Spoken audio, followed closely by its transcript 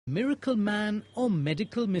Miracle man or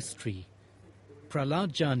medical mystery.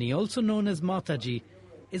 Prahlad Jani, also known as Mataji,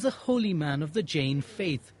 is a holy man of the Jain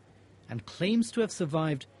faith and claims to have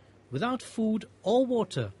survived without food or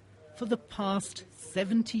water for the past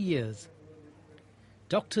 70 years.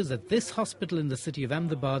 Doctors at this hospital in the city of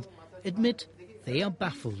Ahmedabad admit they are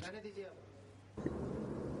baffled.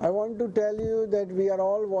 I want to tell you that we are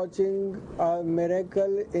all watching a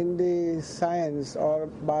miracle in the science or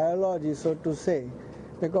biology, so to say,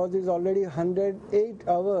 because it's already 108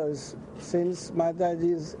 hours since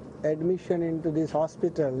Mataji's admission into this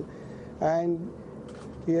hospital, and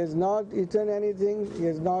he has not eaten anything, he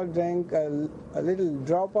has not drank a little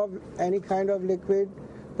drop of any kind of liquid,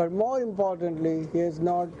 but more importantly, he has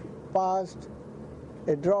not passed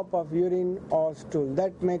a drop of urine or stool.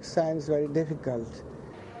 That makes science very difficult.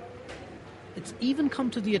 It's even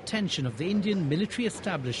come to the attention of the Indian military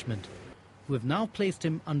establishment, who have now placed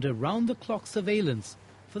him under round-the-clock surveillance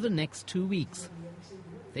for the next 2 weeks.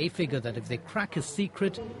 They figure that if they crack his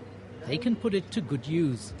secret, they can put it to good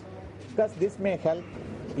use. Because this may help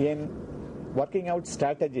in working out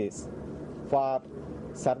strategies for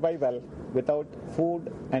survival without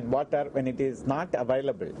food and water when it is not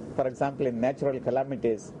available. For example, in natural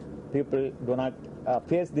calamities, people do not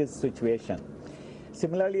face this situation.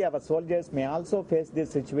 Similarly, our soldiers may also face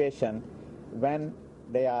this situation when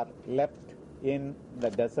they are left in the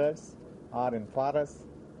deserts or in forests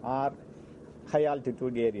or high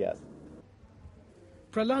altitude areas.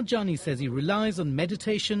 Prahlad Jani says he relies on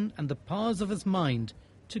meditation and the powers of his mind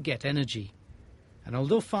to get energy. And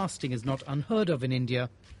although fasting is not unheard of in India,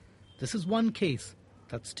 this is one case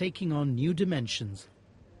that's taking on new dimensions.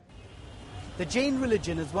 The Jain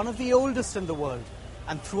religion is one of the oldest in the world,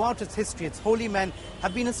 and throughout its history, its holy men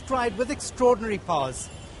have been astride with extraordinary powers.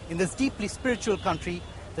 In this deeply spiritual country,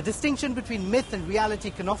 the distinction between myth and reality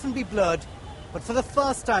can often be blurred, but for the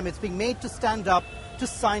first time it's being made to stand up to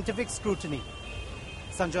scientific scrutiny.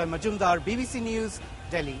 Sanjoy Majumder, BBC News,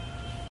 Delhi.